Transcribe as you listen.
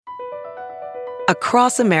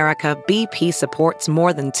Across America, BP supports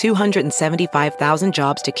more than 275,000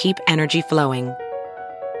 jobs to keep energy flowing.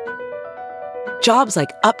 Jobs like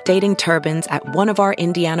updating turbines at one of our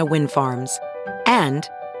Indiana wind farms and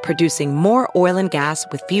producing more oil and gas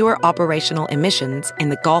with fewer operational emissions in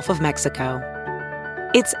the Gulf of Mexico.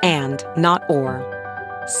 It's and, not or.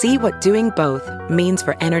 See what doing both means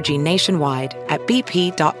for energy nationwide at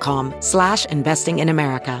bp.com/investing in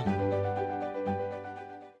America.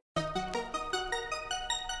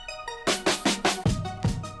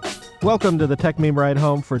 Welcome to the Tech Meme Ride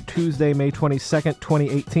Home for Tuesday, May 22nd,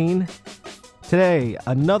 2018. Today,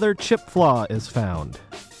 another chip flaw is found.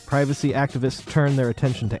 Privacy activists turn their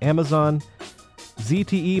attention to Amazon.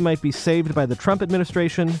 ZTE might be saved by the Trump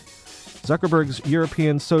administration. Zuckerberg's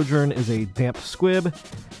European sojourn is a damp squib.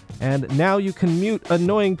 And now you can mute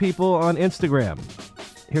annoying people on Instagram.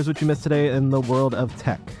 Here's what you missed today in the world of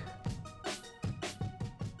tech.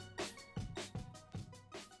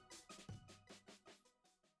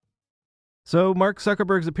 So Mark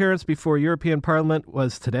Zuckerberg's appearance before European Parliament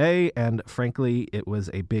was today, and frankly, it was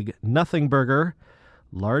a big nothing burger,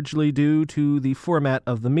 largely due to the format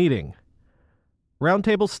of the meeting.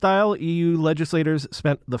 Roundtable style, EU legislators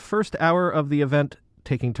spent the first hour of the event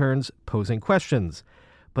taking turns posing questions,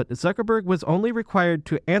 but Zuckerberg was only required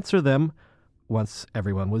to answer them once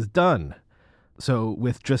everyone was done. So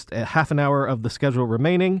with just a half an hour of the schedule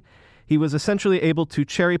remaining, he was essentially able to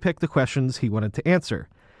cherry-pick the questions he wanted to answer.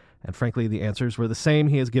 And frankly, the answers were the same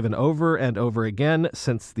he has given over and over again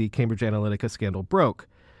since the Cambridge Analytica scandal broke.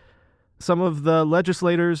 Some of the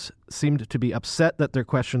legislators seemed to be upset that their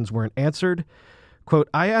questions weren't answered. Quote,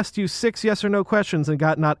 "I asked you 6 yes or no questions and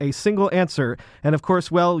got not a single answer. And of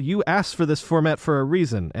course, well, you asked for this format for a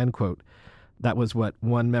reason," end quote. That was what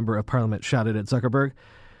one member of parliament shouted at Zuckerberg.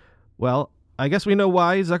 Well, I guess we know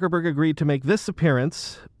why Zuckerberg agreed to make this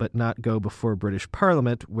appearance, but not go before British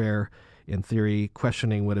Parliament, where in theory,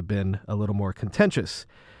 questioning would have been a little more contentious.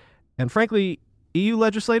 And frankly, EU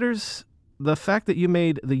legislators, the fact that you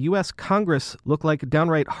made the U.S. Congress look like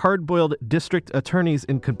downright hard-boiled district attorneys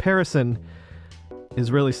in comparison is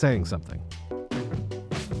really saying something.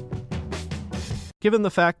 Given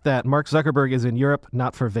the fact that Mark Zuckerberg is in Europe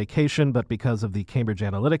not for vacation, but because of the Cambridge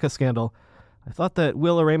Analytica scandal, I thought that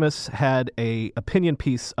Will Aramis had an opinion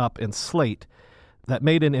piece up in Slate that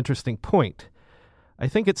made an interesting point. I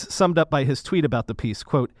think it's summed up by his tweet about the piece,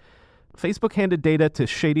 quote, "Facebook handed data to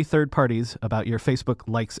shady third parties about your Facebook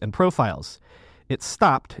likes and profiles. It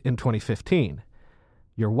stopped in 2015.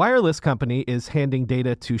 Your wireless company is handing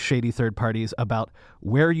data to shady third parties about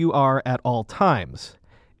where you are at all times.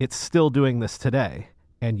 It's still doing this today,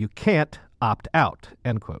 and you can't opt out,"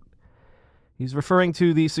 end quote. He's referring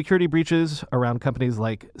to the security breaches around companies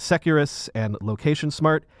like Securus and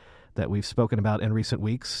LocationSmart that we've spoken about in recent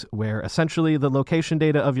weeks, where essentially the location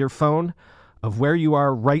data of your phone, of where you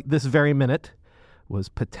are right this very minute, was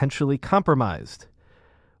potentially compromised.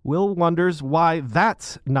 Will wonders why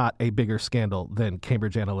that's not a bigger scandal than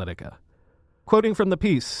Cambridge Analytica. Quoting from the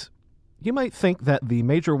piece, "You might think that the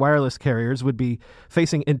major wireless carriers would be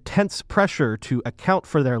facing intense pressure to account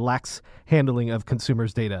for their lax handling of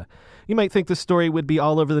consumers' data. You might think the story would be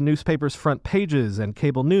all over the newspaper's front pages and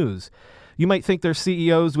cable news. You might think their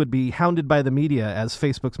CEOs would be hounded by the media as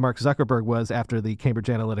Facebook's Mark Zuckerberg was after the Cambridge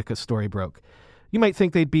Analytica story broke. You might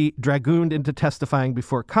think they'd be dragooned into testifying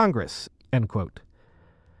before Congress," end quote.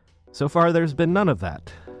 So far, there's been none of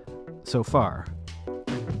that. So far.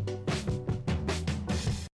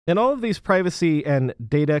 In all of these privacy and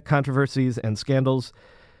data controversies and scandals,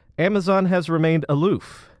 Amazon has remained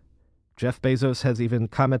aloof. Jeff Bezos has even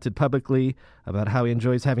commented publicly about how he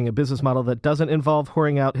enjoys having a business model that doesn't involve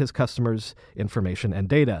whoring out his customers' information and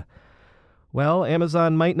data. Well,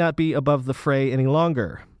 Amazon might not be above the fray any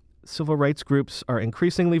longer. Civil rights groups are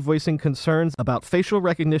increasingly voicing concerns about facial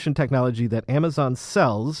recognition technology that Amazon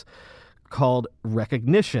sells called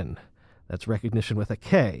Rekognition. That's recognition with a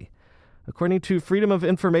K. According to Freedom of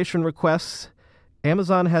Information requests,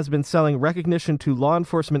 Amazon has been selling Rekognition to law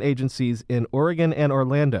enforcement agencies in Oregon and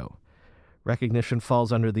Orlando. Rekognition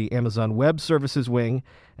falls under the Amazon Web Services wing,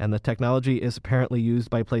 and the technology is apparently used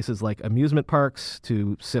by places like amusement parks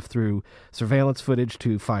to sift through surveillance footage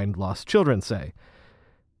to find lost children, say.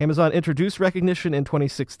 Amazon introduced Rekognition in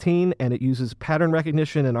 2016, and it uses pattern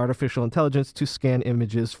recognition and artificial intelligence to scan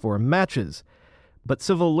images for matches. But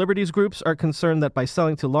civil liberties groups are concerned that by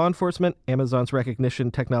selling to law enforcement, Amazon's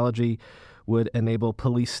Rekognition technology would enable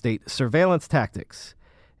police-state surveillance tactics.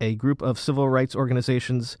 A group of civil rights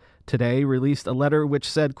organizations today released a letter which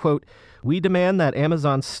said, quote, "We demand that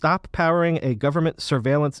Amazon stop powering a government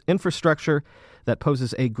surveillance infrastructure that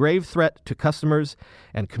poses a grave threat to customers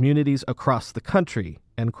and communities across the country,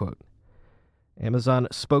 end quote. Amazon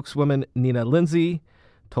spokeswoman Nina Lindsay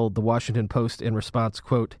told The Washington Post in response,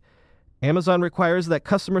 quote, Amazon requires that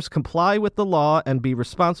customers comply with the law and be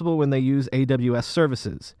responsible when they use AWS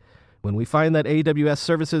services. When we find that AWS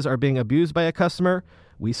services are being abused by a customer,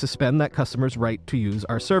 we suspend that customer's right to use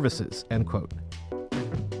our services, end quote.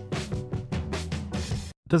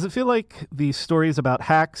 Does it feel like the stories about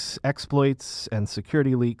hacks, exploits, and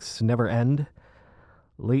security leaks never end?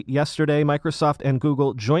 Late yesterday, Microsoft and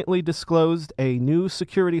Google jointly disclosed a new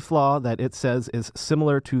security flaw that it says is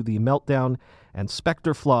similar to the Meltdown and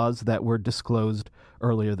Spectre flaws that were disclosed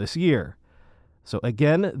earlier this year. So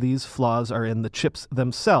again, these flaws are in the chips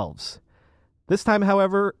themselves. This time,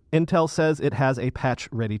 however, Intel says it has a patch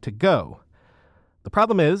ready to go. The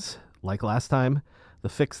problem is, like last time, the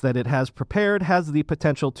fix that it has prepared has the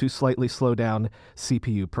potential to slightly slow down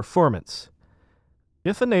CPU performance.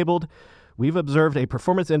 If enabled, we've observed a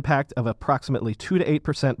performance impact of approximately 2 to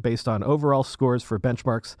 8% based on overall scores for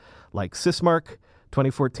benchmarks like Sysmark,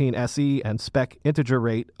 2014 SE, and Spec Integer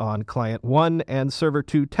Rate on Client 1 and Server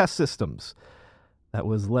 2 test systems. That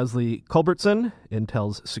was Leslie Culbertson,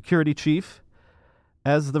 Intel's security chief.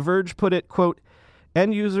 As The Verge put it, quote,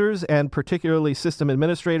 end users and particularly system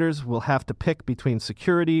administrators will have to pick between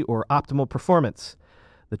security or optimal performance.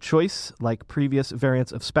 The choice, like previous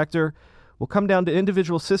variants of Spectre, will come down to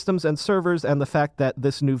individual systems and servers and the fact that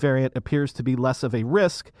this new variant appears to be less of a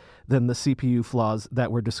risk than the CPU flaws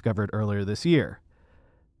that were discovered earlier this year.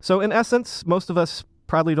 So in essence, most of us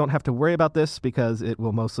probably don't have to worry about this because it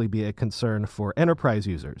will mostly be a concern for enterprise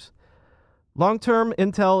users. Long-term,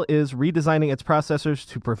 Intel is redesigning its processors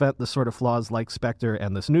to prevent the sort of flaws like Spectre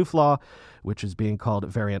and this new flaw, which is being called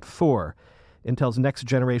Variant 4. Intel's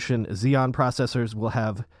next-generation Xeon processors will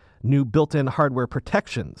have new built-in hardware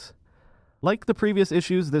protections. Like the previous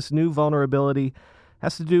issues, this new vulnerability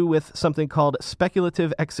has to do with something called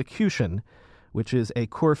speculative execution, which is a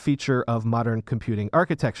core feature of modern computing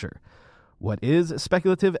architecture. What is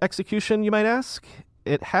speculative execution, you might ask?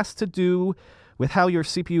 It has to do with how your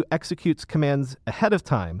CPU executes commands ahead of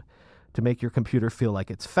time to make your computer feel like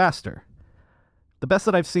it's faster. The best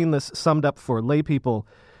that I've seen this summed up for laypeople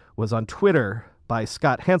was on Twitter by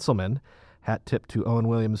Scott Hanselman. Hat tip to Owen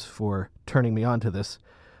Williams for turning me on to this.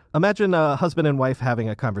 Imagine a husband and wife having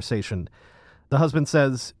a conversation. The husband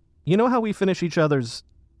says, "You know how we finish each other's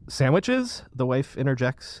sandwiches?" The wife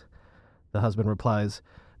interjects. The husband replies,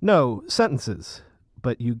 "No, sentences.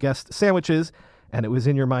 But you guessed sandwiches, and it was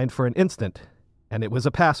in your mind for an instant. And it was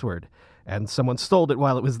a password, and someone stole it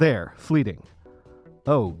while it was there, fleeting."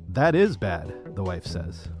 "Oh, that is bad," the wife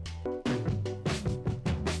says.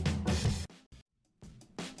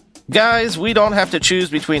 Guys, we don't have to choose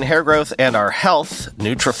between hair growth and our health.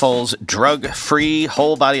 Nutrafol's drug-free,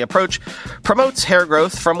 whole-body approach promotes hair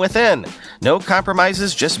growth from within. No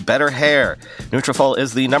compromises, just better hair. Nutrafol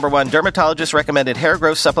is the #1 dermatologist-recommended hair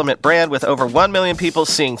growth supplement brand with over 1 million people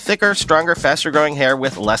seeing thicker, stronger, faster-growing hair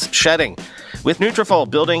with less shedding. With Nutrafol,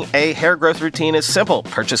 building a hair growth routine is simple.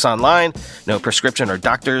 Purchase online, no prescription or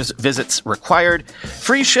doctor's visits required.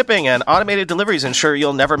 Free shipping and automated deliveries ensure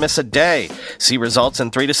you'll never miss a day. See results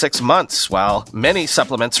in 3 to 6 months. While many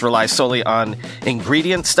supplements rely solely on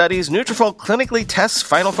ingredient studies, Nutrafol clinically tests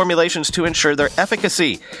final formulations to ensure their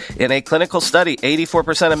efficacy. In a clinical study,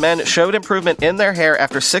 84% of men showed improvement in their hair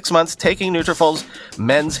after 6 months taking Nutrafol's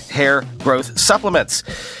men's hair growth supplements.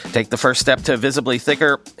 Take the first step to visibly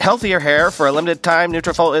thicker, healthier hair. For a limited time,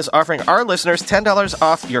 Nutrafol is offering our listeners $10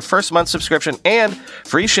 off your first month subscription and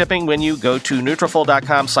free shipping when you go to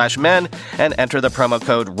Nutrafol.com/men and enter the promo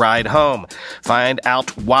code RIDEHOME. Find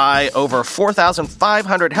out why over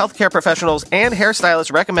 4,500 healthcare professionals and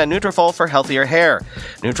hairstylists recommend Nutrafol for healthier hair.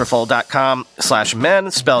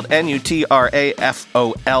 Nutrafol.com/men, spelled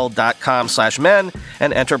Nutrafol.com/men,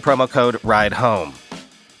 and enter promo code RIDEHOME.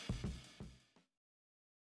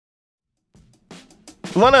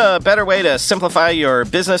 Want a better way to simplify your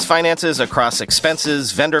business finances across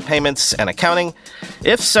expenses, vendor payments, and accounting?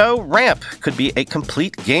 If so, Ramp could be a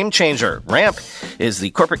complete game changer. Ramp is the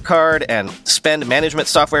corporate card and spend management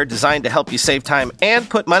software designed to help you save time and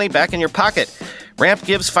put money back in your pocket. Ramp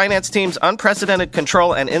gives finance teams unprecedented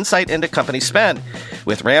control and insight into company spend.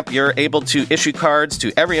 With Ramp, you're able to issue cards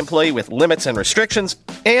to every employee with limits and restrictions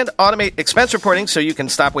and automate expense reporting so you can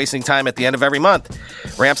stop wasting time at the end of every month.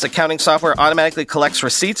 Ramp's accounting software automatically collects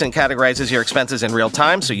receipts and categorizes your expenses in real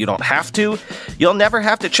time so you don't have to. You'll never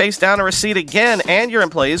have to chase down a receipt again, and your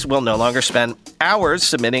employees will no longer spend hours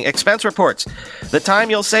submitting expense reports. The time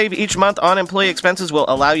you'll save each month on employee expenses will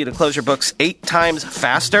allow you to close your books 8 times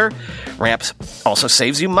faster. Ramp also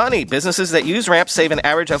saves you money. Businesses that use Ramp save an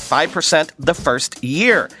average of 5% the first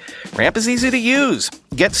year. Ramp is easy to use.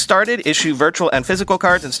 Get started, issue virtual and physical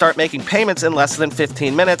cards, and start making payments in less than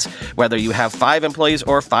 15 minutes, whether you have 5 employees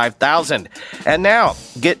or 5,000. And now,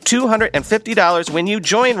 get $250 when you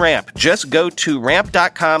join Ramp. Just go to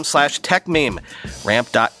ramp.com/techmeme.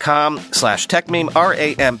 Ramp.com/techmeme.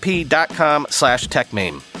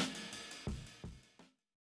 ramp.com/techmeme.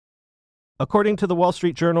 According to the Wall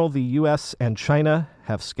Street Journal, the U.S. and China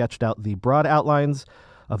have sketched out the broad outlines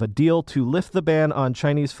of a deal to lift the ban on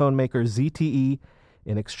Chinese phone maker ZTE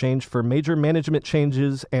in exchange for major management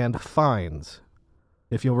changes and fines.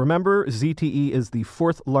 If you'll remember, ZTE is the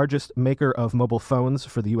 4th largest maker of mobile phones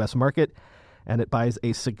for the U.S. market, and it buys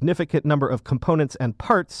a significant number of components and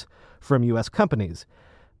parts from U.S. companies.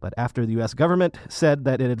 But after the U.S. government said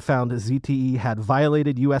that it had found ZTE had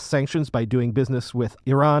violated U.S. sanctions by doing business with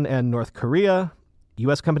Iran and North Korea,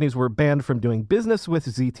 U.S. companies were banned from doing business with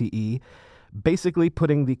ZTE, basically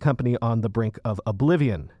putting the company on the brink of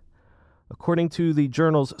oblivion. According to the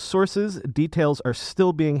journal's sources, details are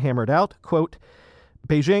still being hammered out. Quote,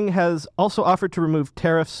 Beijing has also offered to remove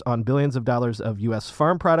tariffs on billions of dollars of U.S.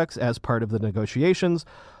 farm products as part of the negotiations,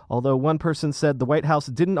 although one person said the White House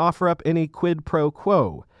didn't offer up any quid pro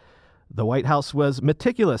quo. The White House was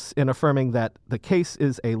meticulous in affirming that the case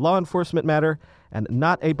is a law enforcement matter and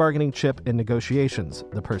not a bargaining chip in negotiations,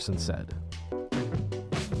 the person said.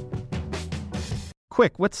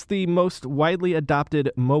 Quick, what's the most widely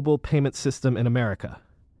adopted mobile payment system in America?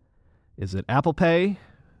 Is it Apple Pay,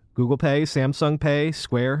 Google Pay, Samsung Pay,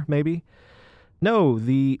 Square, maybe? No,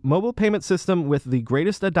 the mobile payment system with the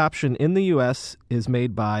greatest adoption in the U.S. is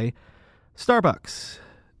made by Starbucks.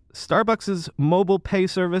 Starbucks' mobile pay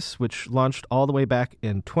service, which launched all the way back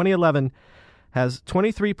in 2011, has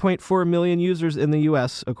 23.4 million users in the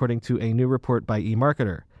U.S., according to a new report by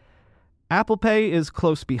eMarketer. Apple Pay is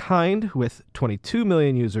close behind, with 22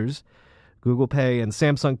 million users. Google Pay and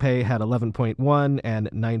Samsung Pay had 11.1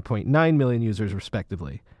 and 9.9 million users,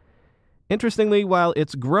 respectively. Interestingly, while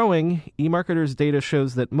it's growing, eMarketer's data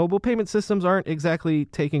shows that mobile payment systems aren't exactly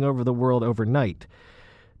taking over the world overnight.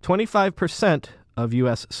 25% of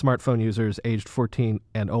U.S. smartphone users aged 14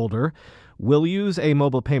 and older will use a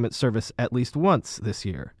mobile payment service at least once this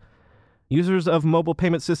year. Users of mobile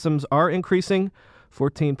payment systems are increasing,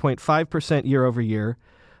 14.5% year over year,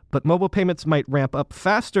 but mobile payments might ramp up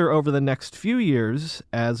faster over the next few years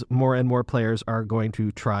as more and more players are going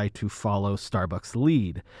to try to follow Starbucks'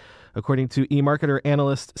 lead. According to eMarketer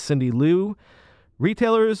analyst Cindy Liu,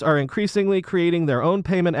 retailers are increasingly creating their own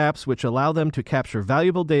payment apps which allow them to capture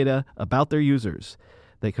valuable data about their users.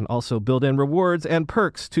 They can also build in rewards and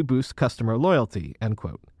perks to boost customer loyalty, end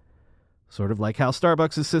quote. Sort of like how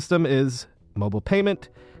Starbucks' system is mobile payment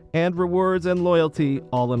and rewards and loyalty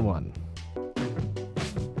all in one.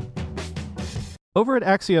 Over at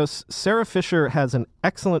Axios, Sarah Fisher has an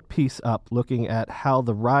excellent piece up looking at how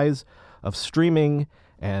the rise of streaming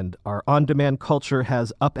and our on-demand culture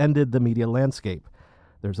has upended the media landscape.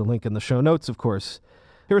 There's a link in the show notes, of course.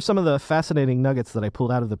 Here are some of the fascinating nuggets that I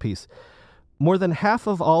pulled out of the piece. More than half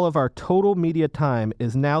of all of our total media time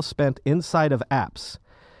is now spent inside of apps.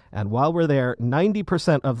 And while we're there,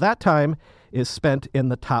 90% of that time is spent in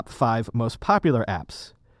the top 5 most popular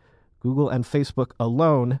apps. Google and Facebook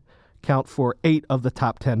alone count for 8 of the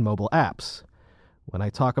top 10 mobile apps. When I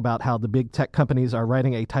talk about how the big tech companies are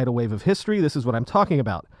riding a tidal wave of history, this is what I'm talking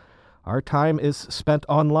about. Our time is spent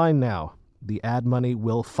online now. The ad money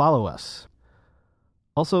will follow us.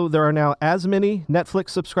 Also, there are now as many Netflix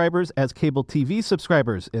subscribers as cable TV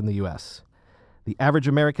subscribers in the U.S. The average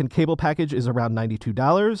American cable package is around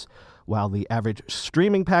 $92, while the average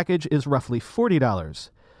streaming package is roughly $40.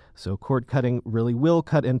 So cord cutting really will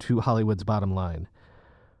cut into Hollywood's bottom line.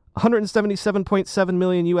 177.7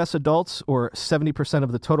 million U.S. adults, or 70%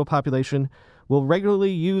 of the total population, will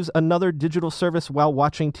regularly use another digital service while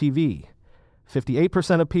watching TV.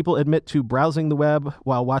 58% of people admit to browsing the web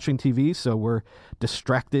while watching TV, so we're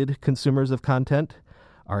distracted consumers of content.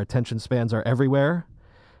 Our attention spans are everywhere.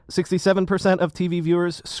 67% of TV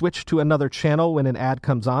viewers switch to another channel when an ad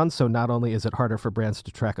comes on, so not only is it harder for brands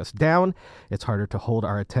to track us down, it's harder to hold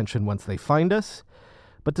our attention once they find us.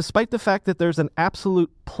 But despite the fact that there's an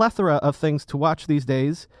absolute plethora of things to watch these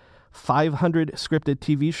days, 500 scripted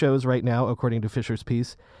TV shows right now, according to Fisher's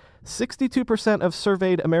piece. 62% of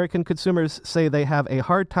surveyed American consumers say they have a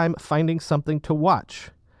hard time finding something to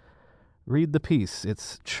watch. Read the piece.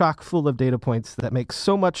 It's chock full of data points that make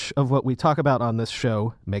so much of what we talk about on this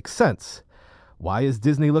show make sense. Why is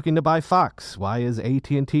Disney looking to buy Fox? Why is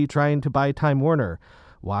AT&T trying to buy Time Warner?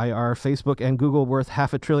 Why are Facebook and Google worth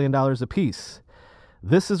 $500 billion apiece?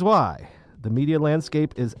 This is why the media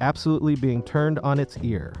landscape is absolutely being turned on its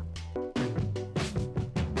ear.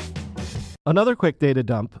 Another quick data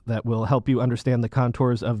dump that will help you understand the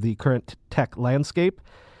contours of the current tech landscape.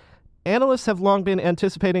 Analysts have long been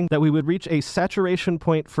anticipating that we would reach a saturation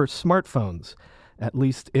point for smartphones, at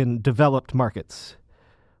least in developed markets.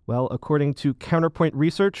 Well, according to Counterpoint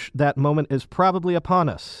Research, that moment is probably upon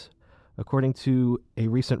us. According to a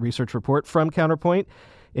recent research report from Counterpoint,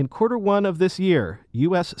 in quarter one of this year,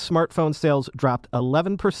 U.S. smartphone sales dropped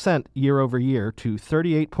 11% year over year to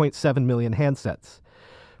 38.7 million handsets.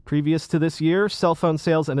 Previous to this year, cell phone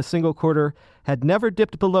sales in a single quarter had never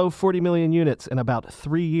dipped below 40 million units in about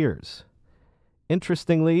 3 years.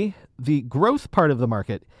 Interestingly, the growth part of the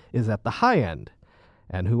market is at the high end.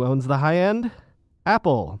 And who owns the high end?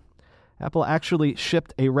 Apple. Apple actually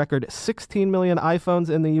shipped a record 16 million iPhones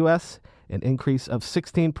in the U.S., an increase of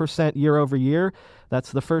 16% year over year.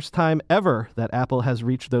 That's the first time ever that Apple has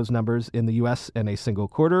reached those numbers in the U.S. in a single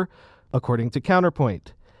quarter, according to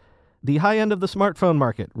Counterpoint. The high end of the smartphone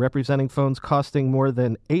market, representing phones costing more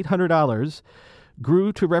than $800,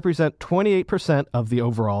 grew to represent 28% of the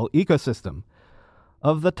overall ecosystem.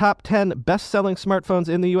 Of the top 10 best-selling smartphones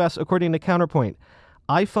in the U.S., according to Counterpoint,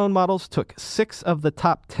 iPhone models took 6 of the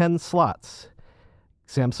top 10 slots.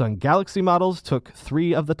 Samsung Galaxy models took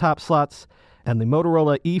 3 of the top slots, and the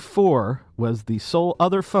Motorola E4 was the sole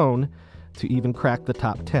other phone to even crack the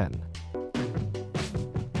top 10.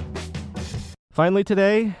 Finally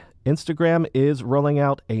today, Instagram is rolling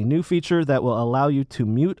out a new feature that will allow you to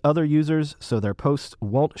mute other users so their posts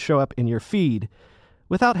won't show up in your feed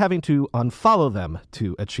without having to unfollow them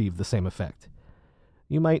to achieve the same effect.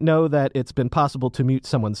 You might know that it's been possible to mute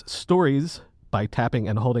someone's stories by tapping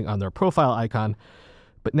and holding on their profile icon,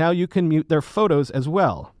 but now you can mute their photos as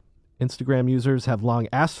well. Instagram users have long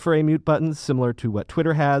asked for a mute button similar to what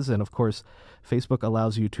Twitter has, and of course, Facebook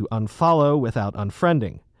allows you to unfollow without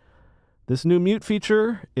unfriending. This new mute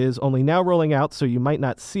feature is only now rolling out, so you might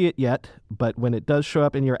not see it yet, but when it does show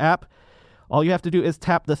up in your app, all you have to do is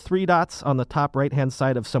tap the 3 dots on the top right-hand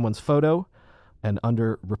side of someone's photo, and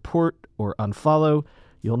under Report or Unfollow,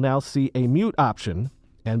 you'll now see a mute option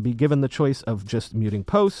and be given the choice of just muting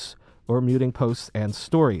posts or muting posts and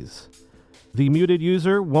stories. The muted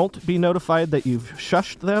user won't be notified that you've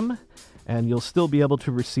shushed them, and you'll still be able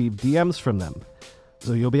to receive DMs from them.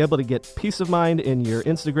 So you'll be able to get peace of mind in your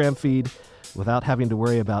Instagram feed without having to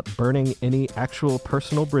worry about burning any actual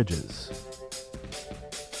personal bridges.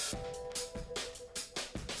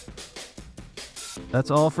 That's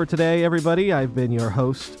all for today, everybody. I've been your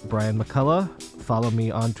host, Brian McCullough. Follow me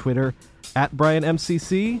on Twitter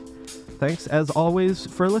 @BrianMCC. Thanks, as always,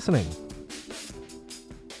 for listening.